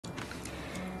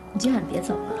你今晚别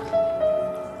走了。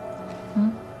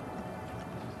嗯。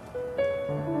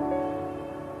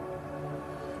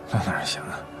那哪行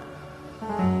啊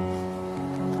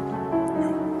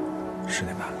？10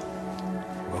点半了，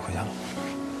我要回家了。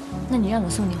那你让我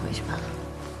送你回去吧。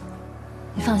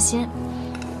你放心，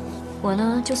我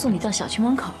呢就送你到小区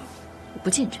门口，我不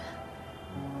进去。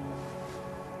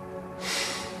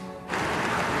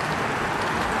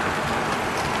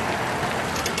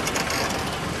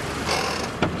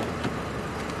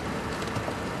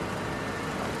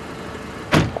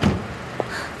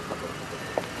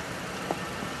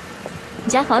 你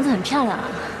家房子很漂亮啊，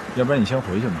要不然你先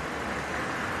回去吧。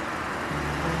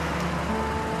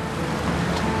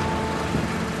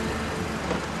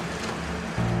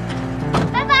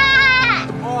拜拜。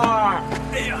哇，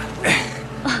哎呀，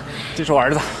这是我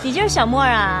儿子。你就是小莫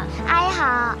啊？阿姨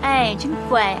好。哎，真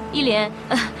乖。依林，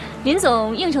林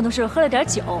总应酬的时候喝了点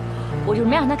酒，我就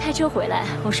没让他开车回来，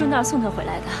我顺道送他回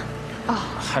来的。啊，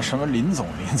还什么林总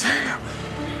的，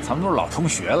咱们都是老同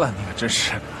学了，你可真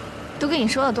是。 都跟你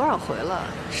说了多少回了，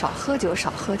少喝酒，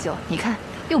少喝酒。你看，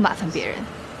又麻烦别人。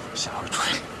下回注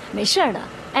意。没事的。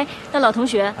哎，那老同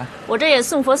学，我这也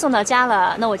送佛送到家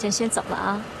了，那我就先走了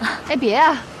啊。哎，别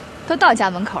啊，都到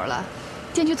家门口了，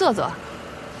进去坐坐。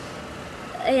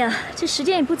哎呀，这时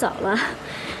间也不早了，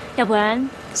要不然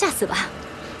下次吧。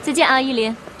再见啊，依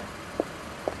林。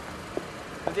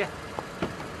再见。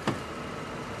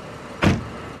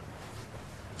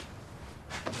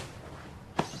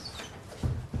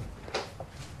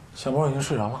 小莫已经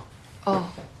睡着了。哦，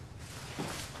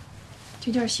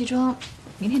这件西装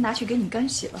明天拿去给你干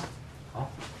洗了。好。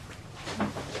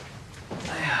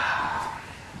哎呀，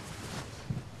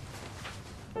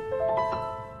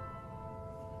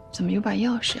怎么有把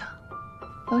钥匙啊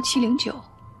？1709。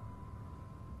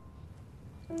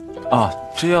啊，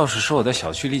这钥匙是我在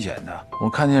小区里捡的，我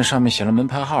看见上面写了门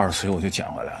牌号，所以我就捡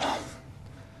回来了。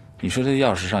你说这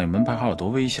钥匙上有门牌号多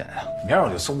危险啊！明儿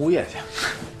我就送物业去。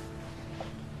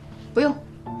 不用，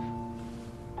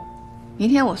明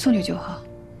天我送去就好。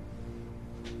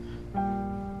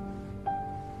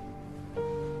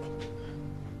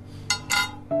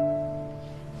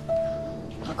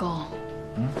老公，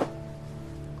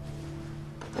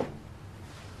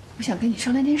我想跟你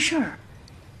商量件事儿。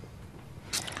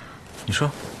你说，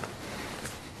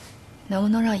能不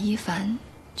能让一凡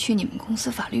去你们公司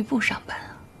法律部上班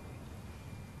啊？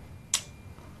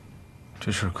这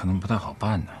事儿可能不太好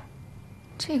办呢。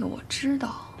 这个我知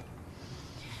道，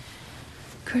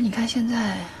可是你看现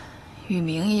在，雨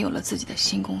明也有了自己的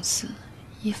新公司，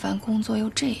一凡工作又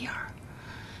这样，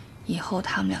以后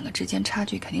他们两个之间差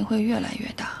距肯定会越来越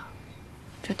大，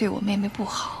这对我妹妹不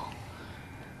好。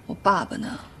我爸爸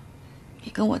呢，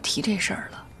也跟我提这事儿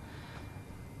了。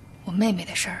我妹妹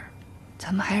的事儿，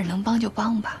咱们还是能帮就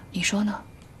帮吧，你说呢？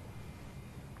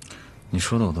你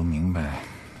说的我都明白，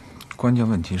关键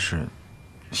问题是，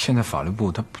现在法律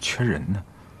部他不缺人呢。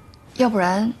 要不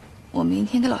然，我明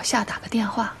天给老夏打个电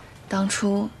话。当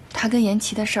初他跟严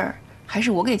琦的事儿，还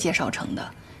是我给介绍成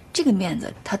的，这个面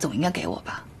子他总应该给我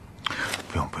吧？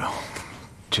不用不用，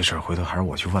这事儿回头还是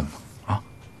我去问吧。啊，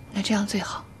那这样最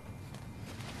好。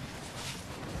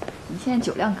你现在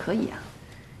酒量可以啊，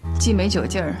既没酒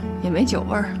劲儿，也没酒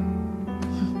味儿。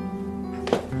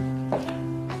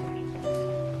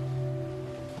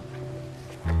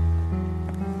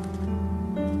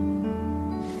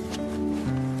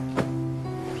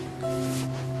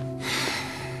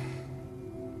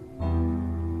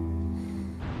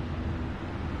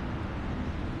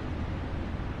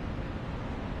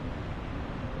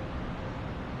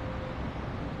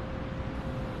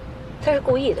他是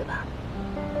故意的吧？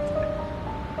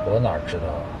我哪知道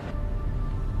啊？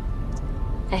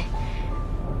哎，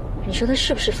你说他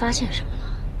是不是发现什么了？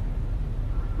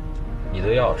你的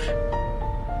钥匙。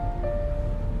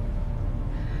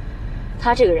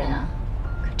他这个人啊，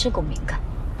可真够敏感。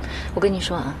我跟你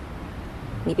说啊，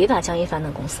你别把江一帆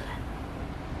弄公司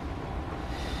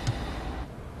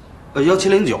来。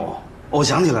1709，我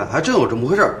想起来，还真有这么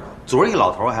回事儿。昨儿一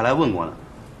老头还来问过呢，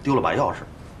丢了把钥匙。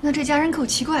那这家人够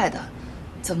奇怪的，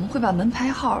怎么会把门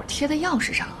牌号贴在钥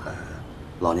匙上啊？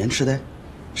老年痴呆，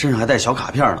身上还带小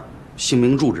卡片呢，姓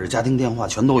名、住址、家庭电话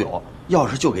全都有，钥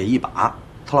匙就给一把。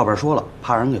他老伴说了，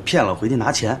怕人给骗了回去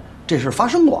拿钱，这事发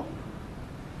生过。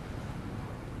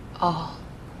哦，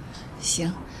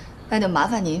行，那就麻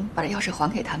烦您把这钥匙还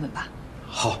给他们吧。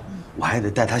好，我还得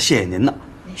代他谢谢您呢。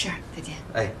没事儿，再见。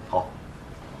哎，好。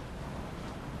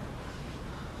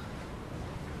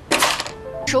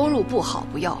收入不好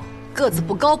不要，个子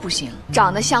不高不行，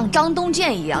长得像张东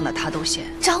健一样的他都嫌。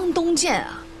张东健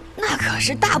啊，那可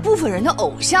是大部分人的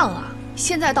偶像啊。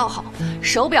现在倒好，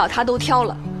手表他都挑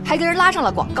了，还跟人拉上了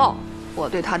广告。我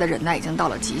对他的忍耐已经到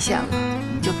了极限了，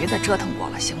你就别再折腾我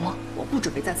了，行吗？我不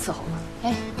准备再伺候了。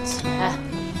哎，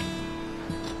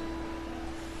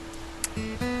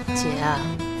姐，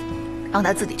让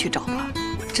他自己去找吧，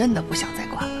我真的不想再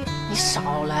管了。你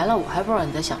少来了，我还不知道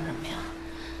你在想什么呀。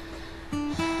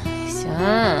行，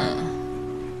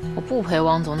我不陪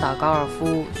汪总打高尔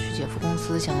夫，去姐夫公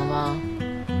司，行了吧？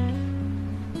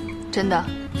真的？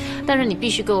但是你必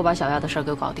须给我把小亚的事儿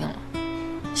给我搞定了。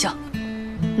行，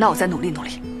那我再努力努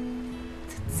力。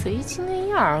贼气那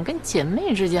样儿，跟姐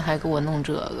妹之间还给我弄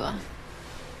这个。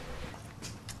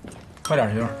快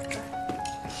点，媳妇儿。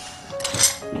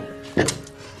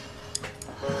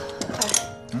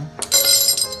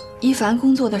一凡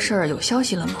工作的事儿有消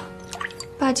息了吗？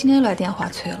爸今天又来电话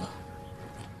催了。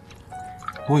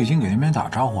我已经给那边打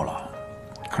招呼了，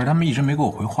可是他们一直没给我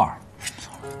回话。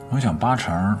我想8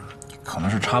成可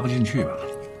能是插不进去吧。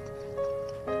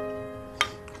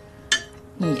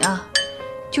你呀，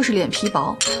就是脸皮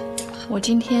薄。我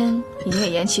今天已经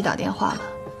给延琪打电话了，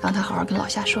让他好好跟老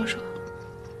夏说说。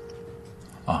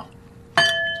啊，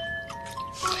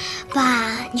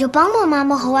爸，你就帮帮妈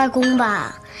妈和外公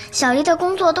吧。小姨的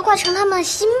工作都快成他们的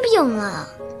心病了。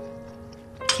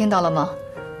听到了吗？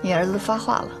你儿子发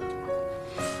话了。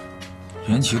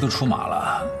延琪都出马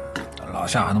了，老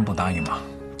夏还能不答应吗？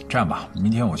这样吧，明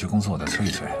天我去公司，我再催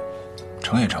一催，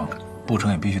成也成，不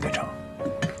成也必须得成。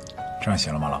这样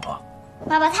行了吗，老婆？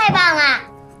爸爸太棒了。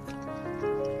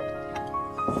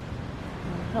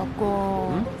老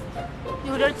公，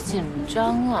有点紧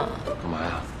张啊。干嘛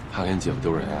呀？怕给你姐夫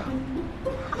丢人呀？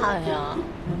怕呀。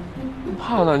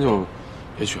怕那就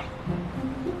别去了。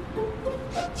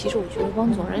其实我觉得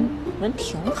汪总人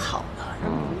挺好的，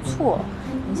人不错。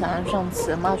你想想上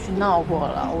次妈去闹过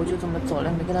了，我就这么走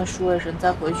了，没跟他说一声，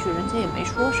再回去人家也没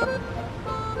说什么。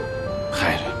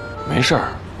嗨，没事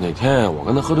儿，哪天我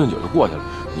跟他喝顿酒就过去了。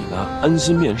你呢，安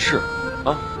心面试，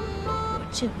啊。我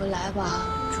这回来吧，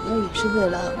主要也是为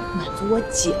了满足我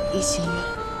姐的一心愿。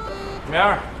明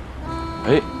儿，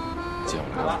哎，姐夫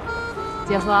来了。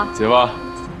姐夫，姐夫，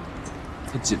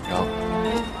他紧张。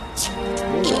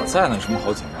有我在呢，有什么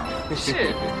好紧张的？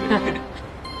是。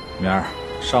明儿，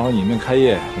上回你们开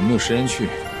业也没有时间去，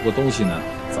不过东西呢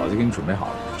早就给你准备好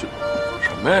了。这什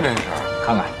么呀？这是？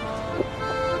看看。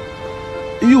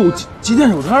哎呦，几件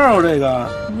手套啊，这个。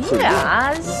你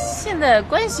俩现在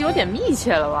关系有点密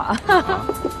切了吧？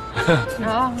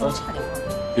啊，我差点忘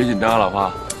了。别紧张，老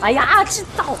婆。哎呀，知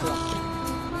道了。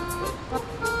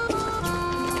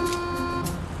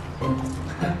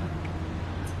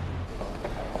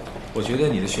我觉得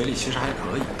你的学历其实还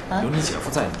可以，有你姐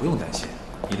夫在，你不用担心。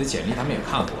你的简历他们也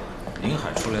看过，临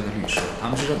海出来的律师，他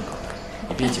们是认可的。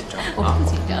你别紧张啊！我不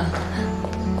紧张。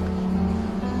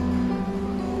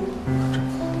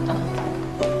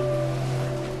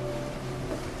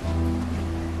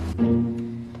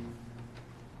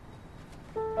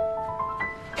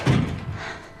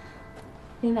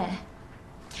林伟，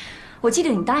我记得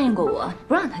你答应过我，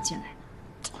不让他进来。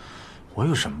我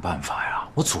有什么办法呀？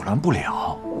我阻拦不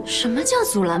了。什么叫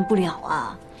阻拦不了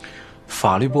啊？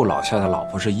法律部老夏的老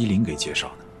婆是依林给介绍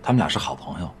的，他们俩是好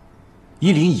朋友。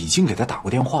依林已经给他打过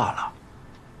电话了。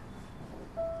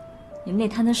你们那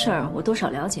摊的事儿，我多少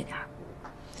了解点儿。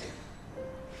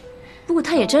不过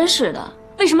他也真是的，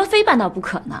为什么非办到不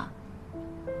可呢？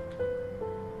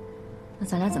那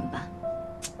咱俩怎么办？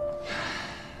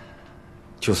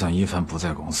就算一帆不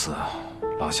在公司，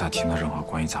老夏听到任何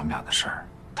关于咱们俩的事儿，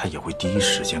他也会第一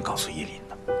时间告诉依林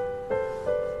的。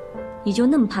你就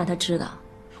那么怕他知道？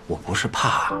我不是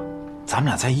怕，咱们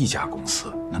俩在一家公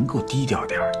司，能够低调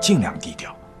点儿，尽量低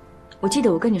调。我记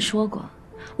得我跟你说过，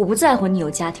我不在乎你有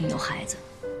家庭有孩子，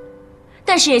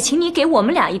但是也请你给我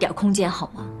们俩一点空间好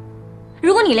吗？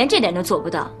如果你连这点都做不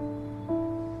到，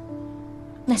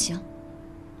那行，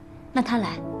那他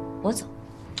来，我走。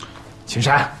青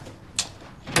山。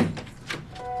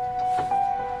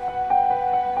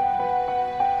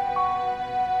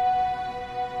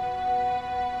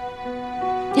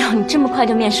哟，你这么快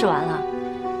就面试完了？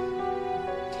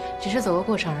只是走个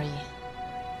过程而已。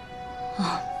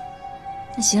哦，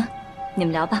那行，你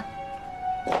们聊吧。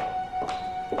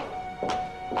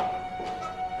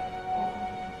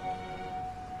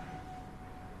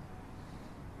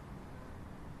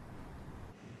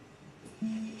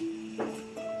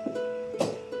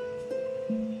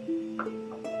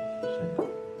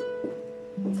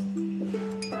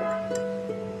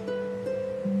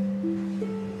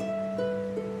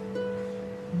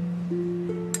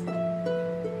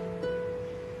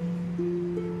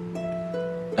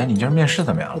哎，你这面试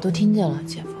怎么样了？我都听见了，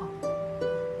姐夫。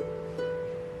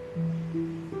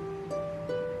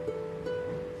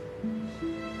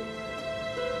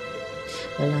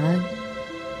本来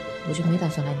我就没打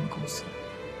算来你们公司。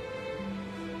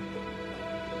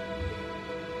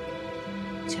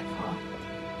姐夫，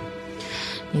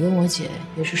你跟我姐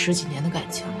也是10几年的感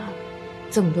情了，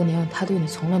这么多年她对你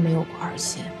从来没有过二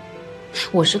心。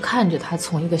我是看着她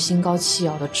从一个心高气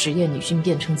傲的职业女性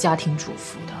变成家庭主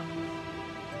妇的。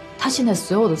她现在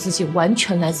所有的自信完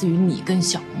全来自于你跟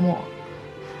小莫。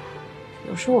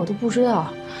有时候我都不知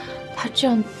道，她这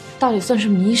样到底算是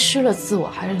迷失了自我，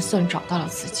还是算找到了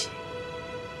自己。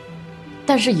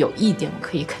但是有一点我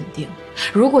可以肯定，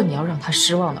如果你要让她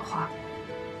失望的话，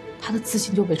她的自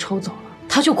信就被抽走了，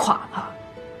她就垮了。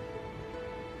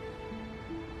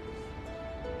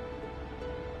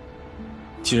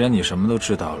既然你什么都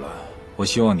知道了，我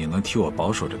希望你能替我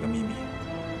保守这个秘密，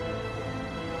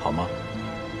好吗？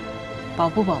保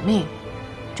不保命，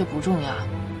这不重要，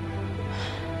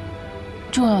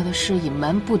重要的是隐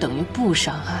瞒不等于不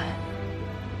伤害。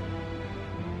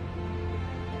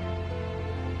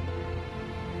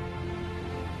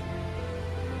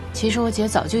其实我姐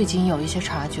早就已经有一些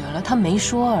察觉了，她没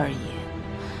说而已。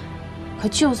可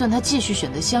就算她继续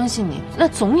选择相信你，那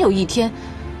总有一天，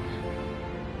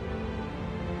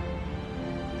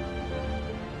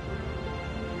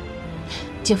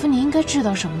姐夫，你应该知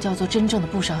道什么叫做真正的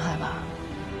不伤害吧？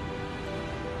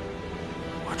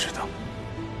我知道。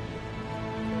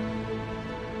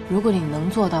如果你能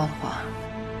做到的话，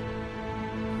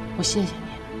我谢谢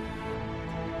你。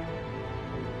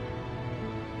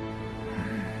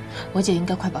我姐应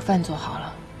该快把饭做好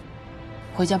了，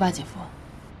回家吧，姐夫。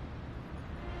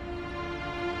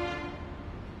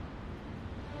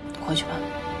回去吧。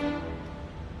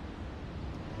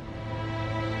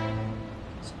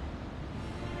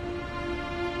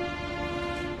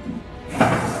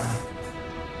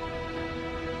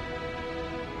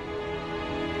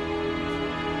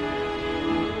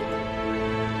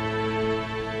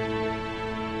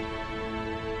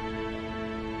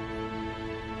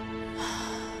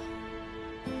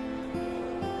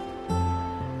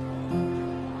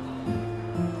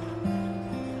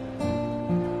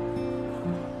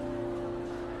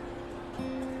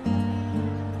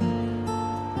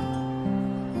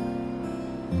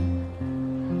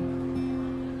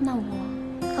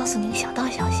告诉你个小道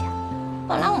消息，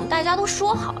本来我们大家都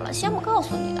说好了，先不告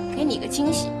诉你的，给你个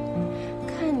惊喜。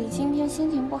看你今天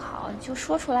心情不好，就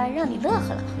说出来让你乐呵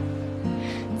乐呵。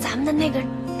咱们的那个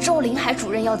周林海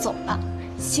主任要走了，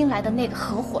新来的那个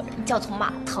合伙人叫做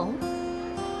马腾。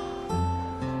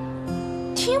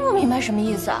听不明白什么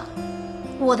意思啊？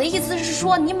我的意思是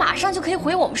说，你马上就可以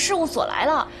回我们事务所来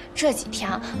了。这几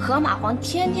天河马皇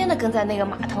天天的跟在那个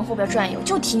马腾后边转悠，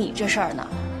就提你这事儿呢。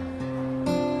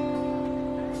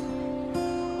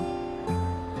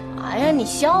哎呀，你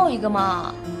笑一个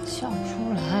嘛！笑不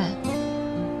出来。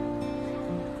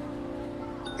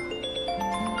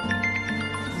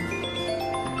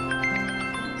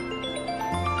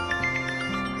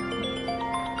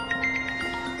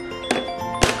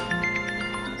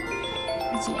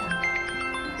二姐，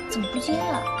怎么不接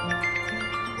呀？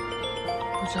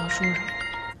不知道说什么。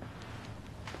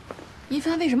一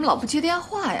帆为什么老不接电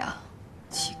话呀？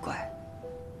奇怪，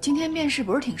今天面试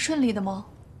不是挺顺利的吗？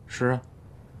是啊。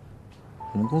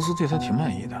我们公司对他挺满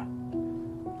意的，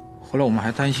后来我们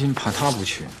还担心怕他不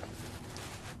去。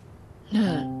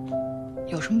那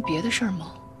有什么别的事儿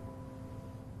吗？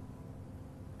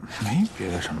没别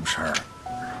的什么事儿。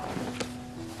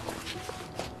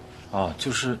哦，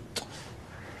就是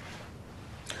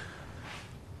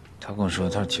他跟我说，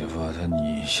他说姐夫，他说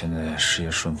你现在事业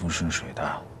顺风顺水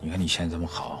的，你看你现在这么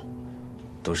好，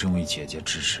都是因为姐姐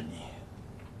支持你。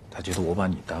他觉得我把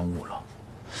你耽误了。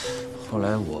后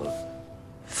来我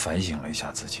反省了一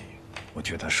下自己，我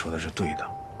觉得他说的是对的。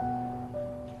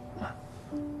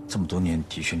这么多年，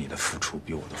的确你的付出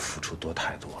比我的付出多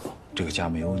太多了。这个家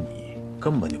没有你，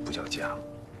根本就不叫家。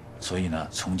所以呢，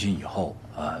从今以后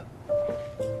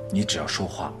你只要说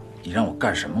话，你让我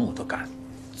干什么我都干，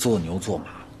做牛做马，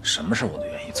什么事我都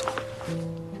愿意做。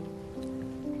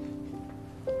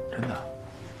真的，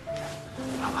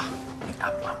好吧，你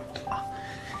按摩按摩啊。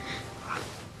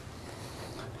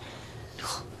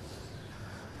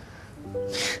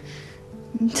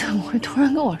你怎么会突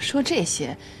然跟我说这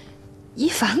些？一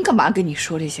凡干嘛跟你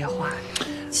说这些话？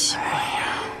奇怪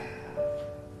呀！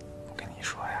我跟你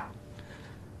说呀，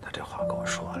他这话跟我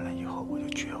说完了以后，我就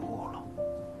觉悟了。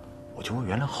我觉得我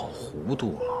原来好糊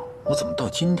涂啊！我怎么到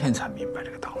今天才明白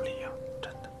这个道理呀？真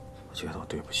的，我觉得我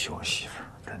对不起我媳妇儿，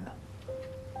真的。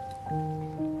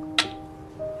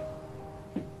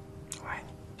我爱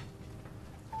你。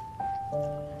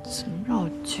怎么让我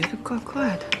觉得怪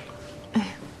怪的？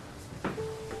哎。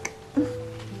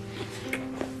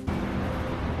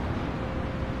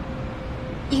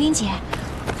依林姐，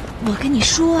我跟你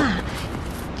说啊，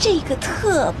这个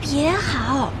特别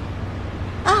好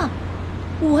啊！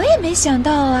我也没想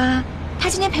到啊，他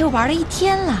今天陪我玩了一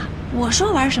天了。我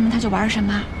说玩什么他就玩什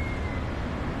么。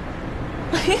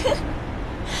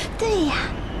对呀，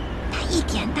他一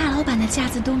点大老板的架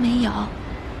子都没有。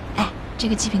哎，这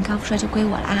个极品高富帅就归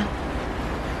我了啊！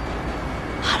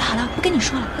好了好了，不跟你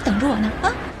说了，他等着我呢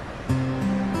啊！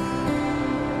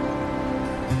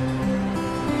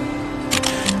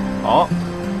好，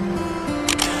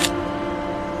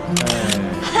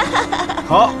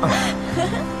好，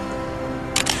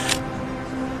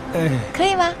可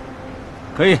以吗？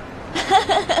可以。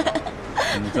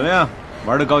怎么样，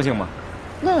玩的高兴吗？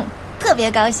特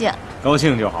别高兴。高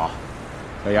兴就好，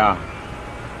小丫。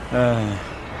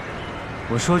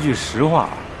我说句实话，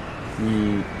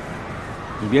你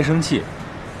别生气。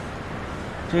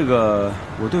这个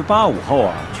我对85后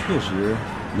啊，确实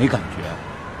没感觉，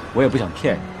我也不想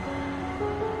骗你。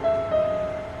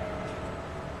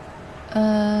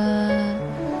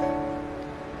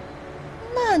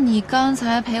那你刚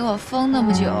才陪我疯那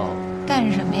么久，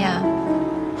干什么呀？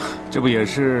这不也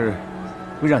是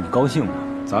会让你高兴吗？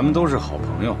咱们都是好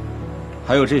朋友，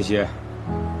还有这些，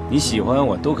你喜欢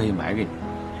我都可以买给你。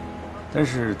但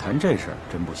是谈这事儿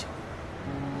真不行。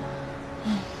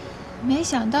没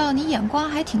想到你眼光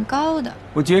还挺高的。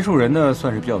我接触人呢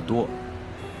算是比较多，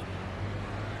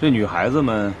这女孩子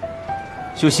们，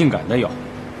秀性感的有，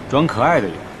装可爱的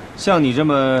有，像你这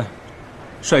么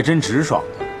率真直爽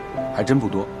的还真不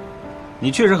多。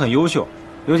你确实很优秀，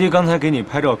尤其刚才给你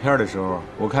拍照片的时候，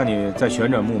我看你在旋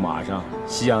转木马上，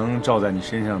夕阳照在你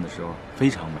身上的时候非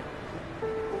常美。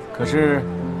可是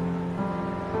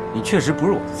你确实不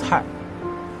是我的菜。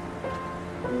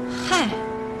嗨，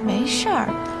没事儿，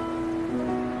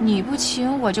你不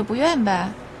请我就不愿呗。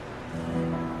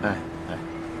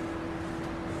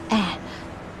哎，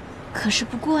可是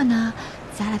不过呢，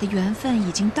咱俩的缘分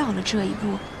已经到了这一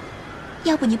步，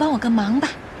要不你帮我个忙吧？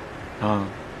啊，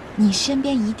你身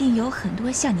边一定有很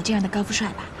多像你这样的高富帅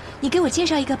吧？你给我介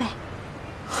绍一个呗。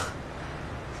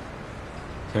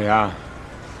小丫，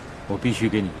我必须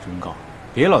给你个忠告，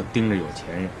别老盯着有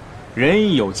钱人，人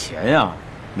一有钱呀，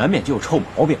难免就有臭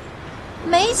毛病。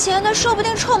没钱的说不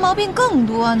定臭毛病更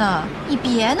多呢。你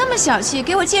别那么小气，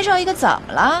给我介绍一个怎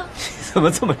么了？你怎么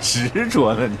这么执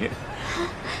着呢你？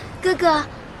哥哥，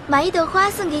买一朵花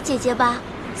送给姐姐吧，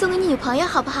送给你女朋友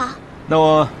好不好？那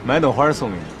我买朵花送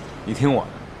给你，你听我的，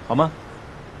好吗？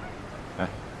哎，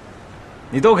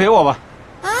你都给我吧。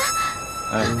啊？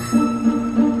哎，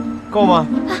够吗？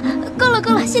够了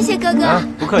够了，谢谢哥哥。啊，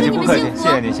不客气不客气，祝你们幸福。谢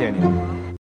谢你谢谢你。